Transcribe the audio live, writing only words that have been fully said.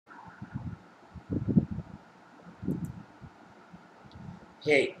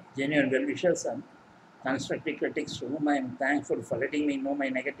Hey, genuine well wishers and constructive critics to whom I am thankful for letting me know my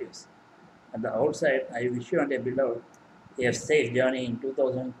negatives. At the outside, I wish you and your beloved a safe journey in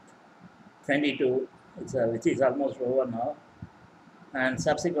 2022, which is almost over now, and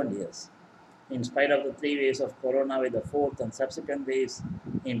subsequent years. In spite of the three waves of corona with the fourth and subsequent waves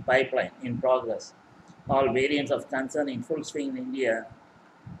in pipeline, in progress, all variants of concern in full swing in India,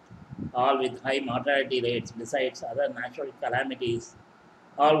 all with high mortality rates besides other natural calamities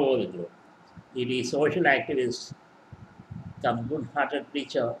all over the globe. It is social activists some good-hearted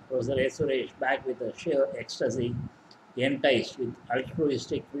preacher, Rosary Suresh, back with a sheer ecstasy, enticed with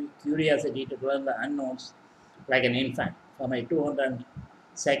altruistic curiosity to learn the unknowns like an infant. For my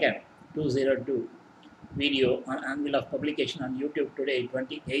 202nd 202 video on anvil of publication on YouTube today,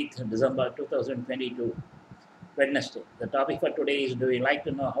 28th December 2022, Wednesday. The topic for today is: do you like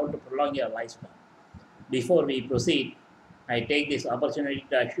to know how to prolong your lifespan? Before we proceed, I take this opportunity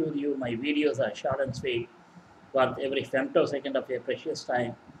to assure you my videos are short and sweet, worth every femtosecond of your precious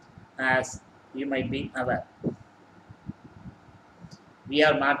time, as you might be aware. We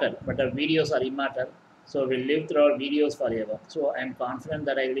are mortal, but our videos are immortal, so we live through our videos forever. So I am confident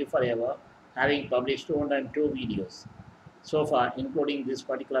that I live forever, having published 202 videos so far, including this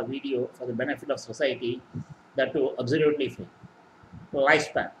particular video for the benefit of society, that too absolutely free.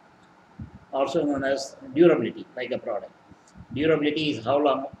 Lifespan, also known as durability, like a product. Durability is how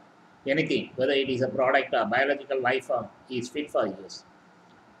long anything, whether it is a product or biological life form, is fit for use.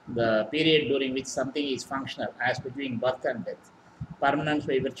 The period during which something is functional as between birth and death. Permanence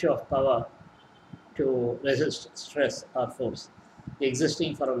by virtue of power to resist stress or force.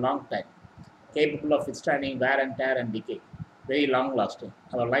 Existing for a long time. Capable of withstanding wear and tear and decay. Very long lasting.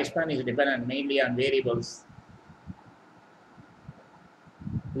 Our lifespan is dependent mainly on variables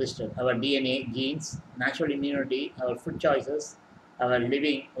listed: our DNA, genes, natural immunity, our food choices, our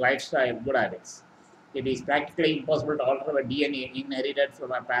living lifestyle, good habits. It is practically impossible to alter our DNA inherited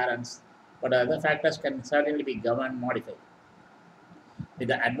from our parents, but other factors can certainly be governed, modified. With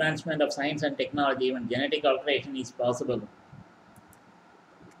the advancement of science and technology, even genetic alteration is possible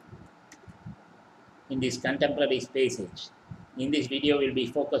in this contemporary space age. In this video, we will be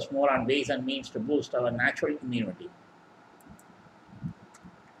focused more on ways and means to boost our natural immunity.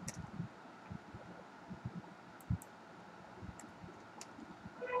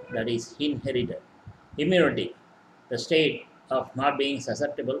 That is inherited. Immunity, the state of not being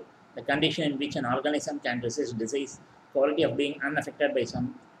susceptible, the condition in which an organism can resist disease, quality of being unaffected by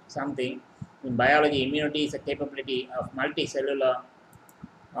something. In biology, immunity is a capability of multicellular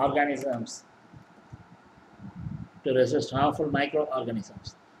organisms to resist harmful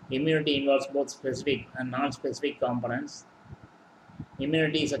microorganisms. Immunity involves both specific and non-specific components.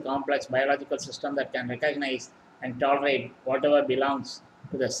 Immunity is a complex biological system that can recognize and tolerate whatever belongs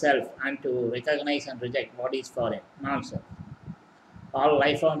to the self and to recognize and reject what is foreign, non-self. All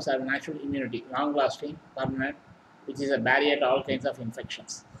life forms have natural immunity, long-lasting, permanent, which is a barrier to all kinds of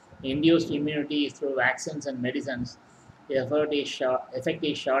infections. Induced immunity is through vaccines and medicines. The effect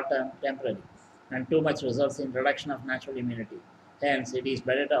is short-term, temporary, and too much results in reduction of natural immunity. Hence, it is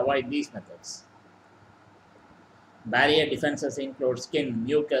better to avoid these methods. Barrier defenses include skin,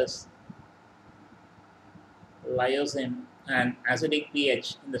 mucus, lyosin, and acidic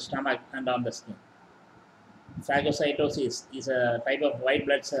pH in the stomach and on the skin. Phagocytosis is a type of white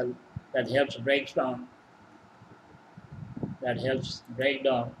blood cell that helps break down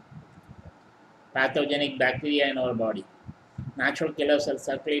pathogenic bacteria in our body. Natural killer cells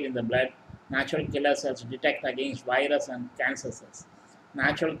circulate in the blood. Natural killer cells detect against virus and cancer cells.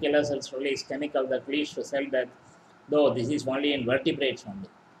 Natural killer cells release chemical that leads to cell death, though this is only in vertebrates only.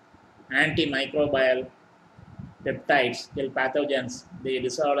 Antimicrobial peptides kill pathogens. They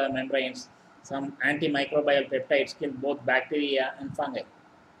disorder membranes. Some antimicrobial peptides kill both bacteria and fungi.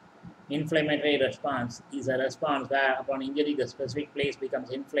 Inflammatory response is a response where upon injury the specific place becomes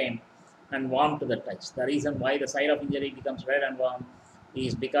inflamed and warm to the touch. The reason why the site of injury becomes red and warm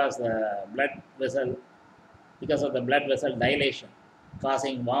is because of the blood vessel dilation,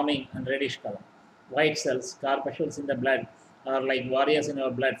 causing warming and reddish color. White cells, corpuscles in the blood, are like warriors in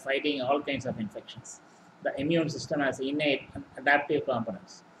our blood fighting all kinds of infections. The immune system has innate and adaptive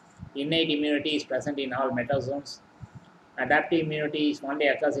components. Innate immunity is present in all metazoans. Adaptive immunity only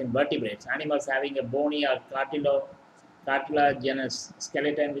occurs in vertebrates, animals having a bony or cartilaginous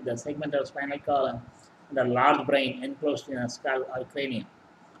skeleton with a segmental spinal column and a large brain enclosed in a skull or cranium.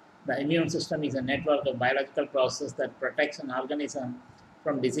 The immune system is a network of biological processes that protects an organism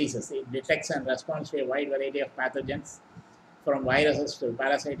from diseases. It detects and responds to a wide variety of pathogens, from viruses to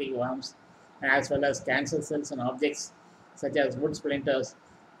parasitic worms, as well as cancer cells and objects such as wood splinters,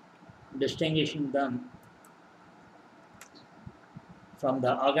 distinguishing them from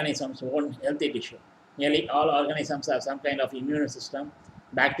the organism's own healthy tissue. Nearly all organisms have some kind of immune system.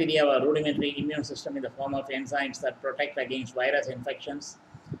 Bacteria have a rudimentary immune system in the form of enzymes that protect against virus infections.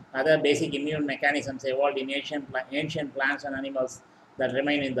 Other basic immune mechanisms evolved in ancient plants and animals that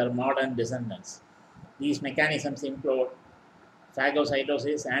remain in their modern descendants. These mechanisms include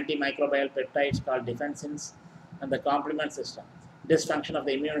phagocytosis, antimicrobial peptides called defensins, and the complement system. Dysfunction of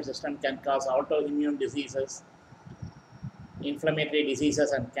the immune system can cause autoimmune diseases, inflammatory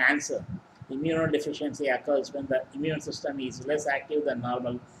diseases, and cancer. Immunodeficiency occurs when the immune system is less active than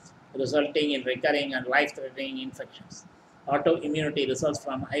normal, resulting in recurring and life-threatening infections. Autoimmunity results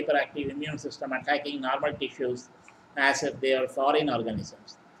from hyperactive immune system attacking normal tissues as if they are foreign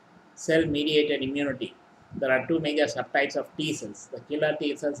organisms. Cell-mediated immunity. There are two major subtypes of T cells, the killer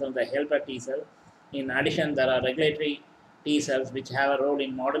T cells and the helper T cell. In addition, there are regulatory T cells which have a role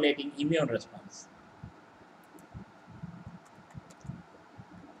in modulating immune response.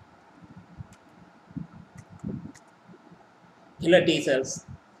 Killer T cells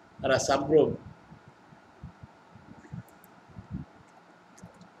are a subgroup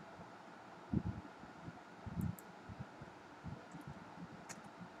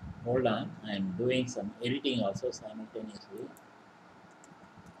hold on, I am doing some editing also simultaneously.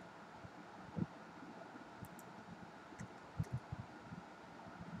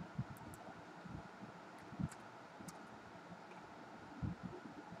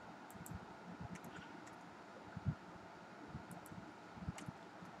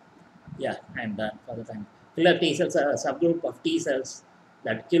 Yeah, I am done for the time. Killer T cells are a subgroup of T cells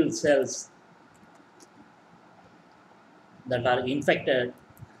that kill cells that are infected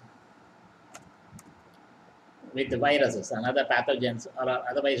with viruses and other pathogens or are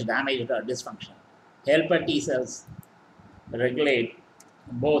otherwise damaged or dysfunctional. Helper T cells regulate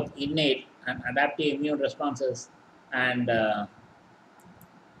both innate and adaptive immune responses and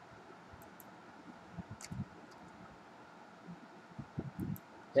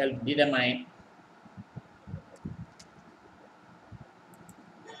help determine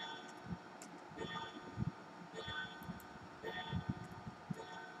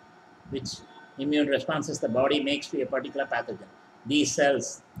which immune responses the body makes to a particular pathogen. These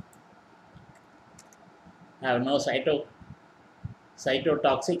cells have no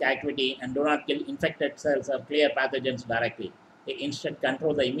cytotoxic activity and do not kill infected cells or clear pathogens directly. They instead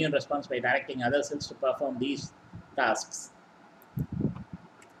control the immune response by directing other cells to perform these tasks.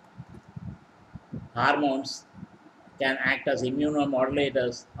 Hormones can act as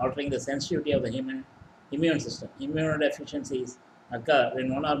immunomodulators, altering the sensitivity of the human immune system. Immunodeficiencies occur when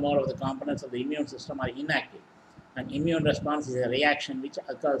one or more of the components of the immune system are inactive. An immune response is a reaction which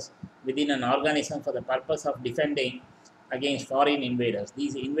occurs within an organism for the purpose of defending against foreign invaders.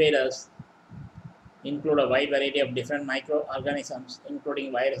 These invaders include a wide variety of different microorganisms,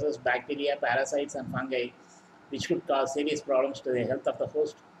 including viruses, bacteria, parasites, and fungi, which could cause serious problems to the health of the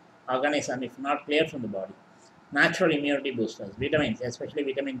host organism if not cleared from the body. Natural immunity boosters, vitamins, especially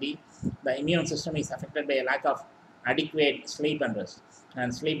vitamin D. The immune system is affected by a lack of adequate sleep and rest,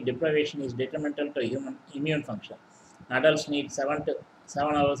 and sleep deprivation is detrimental to human immune function. Adults need 7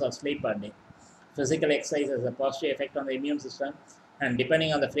 hours of sleep per day. Physical exercise has a positive effect on the immune system, and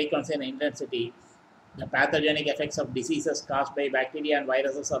depending on the frequency and intensity, the pathogenic effects of diseases caused by bacteria and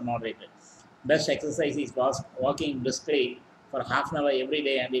viruses are moderated. Best exercise is walking briskly for half an hour every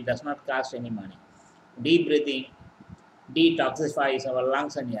day, and it does not cost any money. Deep breathing detoxifies our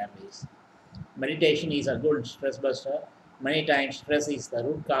lungs and airways. Meditation is a good stress buster. Many times, stress is the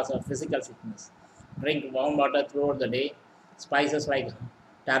root cause of physical sickness. Drink warm water throughout the day. Spices like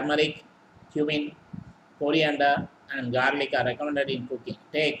turmeric, cumin, coriander, and garlic are recommended in cooking.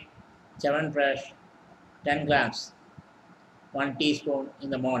 Take Chyawanprash 10 grams, 1 teaspoon in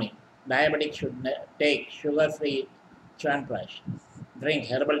the morning. Diabetics should take sugar-free Chyawanprash. Drink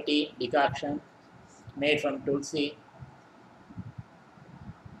herbal tea decoction made from tulsi,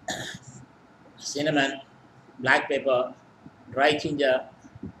 cinnamon, black pepper, dry ginger,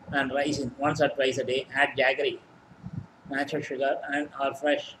 and rice in once or twice a day. Add jaggery, natural sugar, and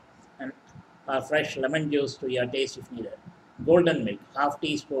fresh lemon juice to your taste if needed. Golden milk, half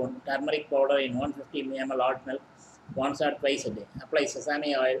teaspoon, turmeric powder in 150 ml hot milk, once or twice a day. Apply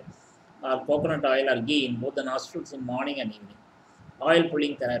sesame oil or coconut oil or ghee in both the nostrils in morning and evening. Oil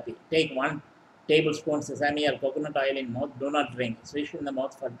pulling therapy. Take 1 tablespoon sesame or coconut oil in mouth. Do not drink. Swish in the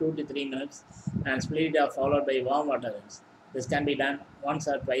mouth for 2 to 3 minutes and split it off, followed by warm water rinse. This can be done once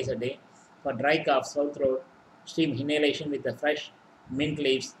or twice a day. For dry cough, sore throat, steam inhalation with the fresh mint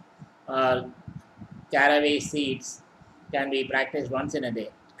leaves or caraway seeds can be practiced once in a day.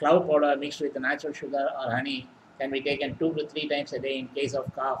 Clove powder mixed with natural sugar or honey can be taken 2 to 3 times a day in case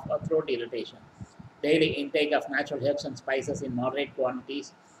of cough or throat irritation. Daily intake of natural herbs and spices in moderate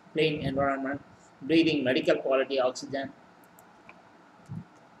quantities, clean environment, breathing medical quality oxygen,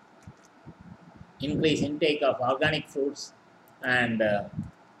 increase intake of organic fruits and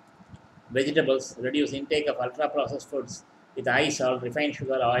vegetables, reduce intake of ultra processed foods with high salt, refined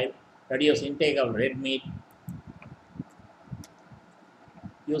sugar, oil, reduce intake of red meat,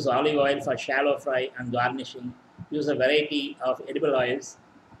 use olive oil for shallow fry and garnishing, use a variety of edible oils,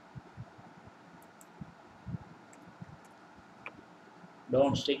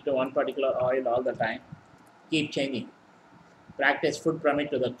 don't stick to one particular oil all the time, keep changing. Practice food pyramid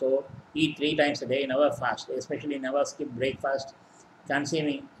to the core, eat 3 times a day, never fast, especially never skip breakfast,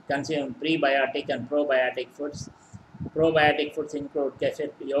 consume prebiotic and probiotic foods. Probiotic foods include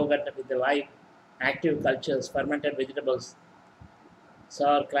kefir, yogurt with the live active cultures, fermented vegetables,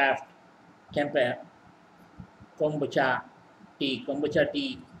 sauerkraut, tempeh, kombucha tea,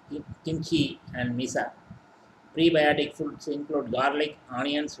 kimchi, and misa. Prebiotic foods include garlic,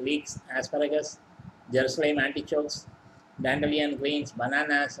 onions, leeks, asparagus, Jerusalem artichokes, dandelion greens,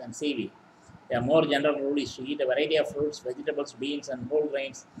 bananas, and seaweed. A more general rule is to eat a variety of fruits, vegetables, beans, and whole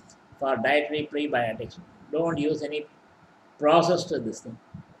grains for dietary prebiotics. Don't use any processed this thing.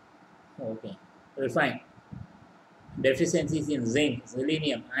 Okay. Refine. Deficiencies in zinc,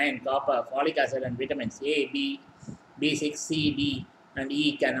 selenium, iron, copper, folic acid, and vitamins A, B, B6, C, D, and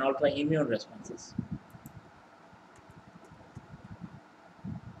E can alter immune responses.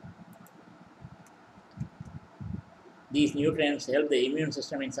 These nutrients help the immune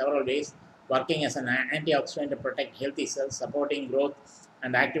system in several ways, working as an antioxidant to protect healthy cells, supporting growth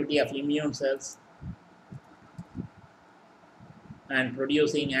and activity of immune cells, and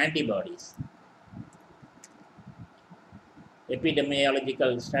producing antibodies.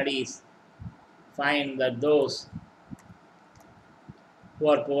 Epidemiological studies find that those who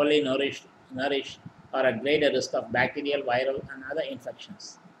are poorly nourished are at greater risk of bacterial, viral, and other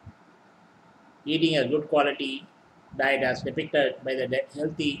infections. Eating a good quality diet as depicted by the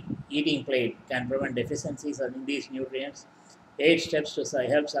healthy eating plate can prevent deficiencies in these nutrients. 8 steps to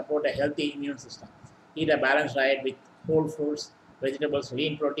help support a healthy immune system. Eat a balanced diet with whole fruits, vegetables,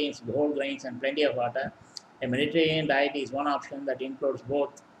 lean proteins, whole grains, and plenty of water. A Mediterranean diet is one option that includes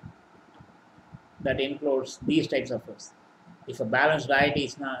these types of foods. If a balanced diet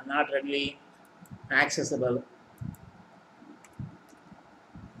is not readily accessible,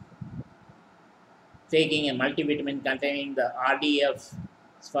 taking a multivitamin containing the RDF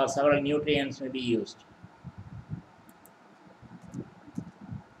for several nutrients may be used.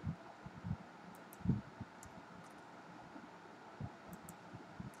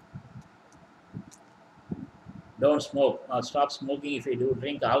 Don't smoke or stop smoking if you do.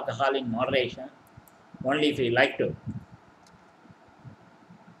 Drink alcohol in moderation, only if you like to.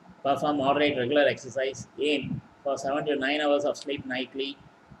 Perform moderate regular exercise. Aim for 7 to 9 hours of sleep nightly.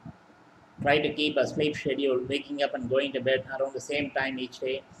 Try to keep a sleep schedule, waking up and going to bed around the same time each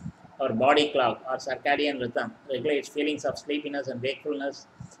day. Our body clock or circadian rhythm regulates feelings of sleepiness and wakefulness.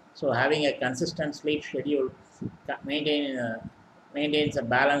 So having a consistent sleep schedule maintains a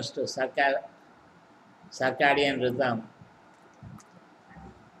balanced circadian rhythm.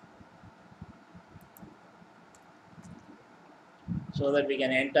 So that we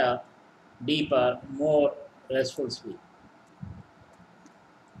can enter deeper, more restful sleep.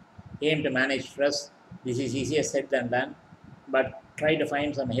 Aim to manage stress. This is easier said than done, but try to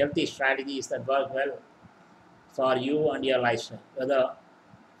find some healthy strategies that work well for you and your lifestyle, whether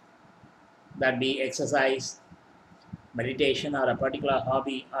that be exercise, meditation, or a particular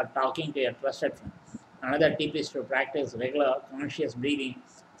hobby, or talking to a trusted friend. Another tip is to practice regular conscious breathing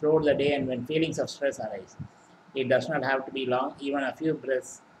throughout the day and when feelings of stress arise. It does not have to be long, even a few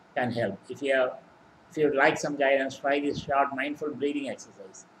breaths can help. If you'd like some guidance, try this short mindful breathing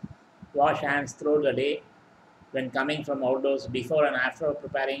exercise. Wash hands throughout the day when coming from outdoors, before and after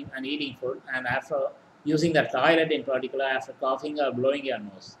preparing and eating food, and after using the toilet in particular, after coughing or blowing your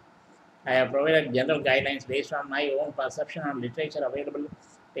nose. I have provided general guidelines based on my own perception and literature available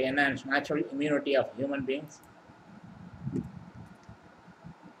to enhance natural immunity of human beings.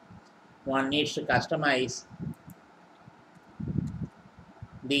 One needs to customize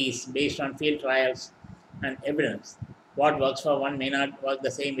these based on field trials and evidence. What works for one may not work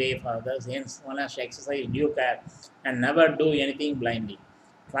the same way for others, hence one has to exercise due care and never do anything blindly.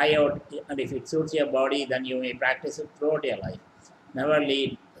 Try out, and if it suits your body, then you may practice it throughout your life. Never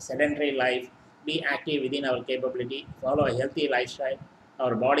lead a sedentary life, be active within our capability, follow a healthy lifestyle.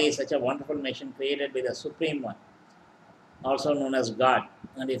 Our body is such a wonderful machine created by the Supreme One. also known as God.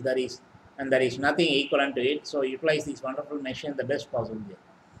 And if there is nothing equivalent to it, so utilize these wonderful machines the best possible way.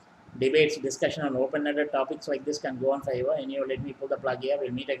 Debates, discussion on open-ended topics like this can go on forever. Anyhow, let me pull the plug here.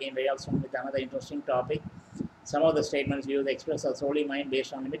 We'll meet again real soon with another interesting topic. Some of the statements views expressed are solely mine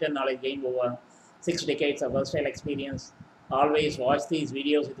based on limited knowledge gained over 6 decades of versatile experience. Always watch these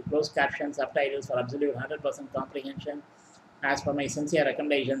videos with closed captions, subtitles for absolute 100% comprehension. As per my sincere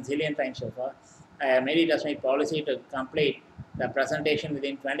recommendation, zillion times so far, I have made it as my policy to complete the presentation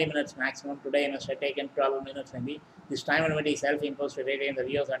within 20 minutes maximum. Today I must have taken 12 minutes maybe. This time limit is self-imposed to retain the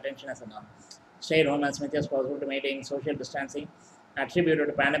viewer's attention as a norm. Stay at home as much as possible to maintain social distancing attributed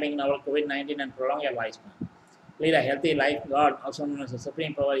to pandemic novel COVID-19 and prolong your lifespan. Lead a healthy life. God, also known as the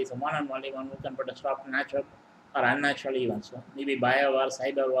Supreme Power, is the one and only one who can put a stop to natural or unnatural events. So maybe bio war,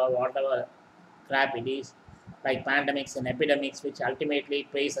 cyber war, whatever crap it is, like pandemics and epidemics, which ultimately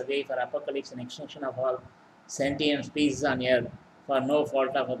paves the way for apocalypse and extinction of all sentient species on earth for no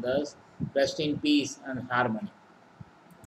fault of others. Rest in peace and harmony.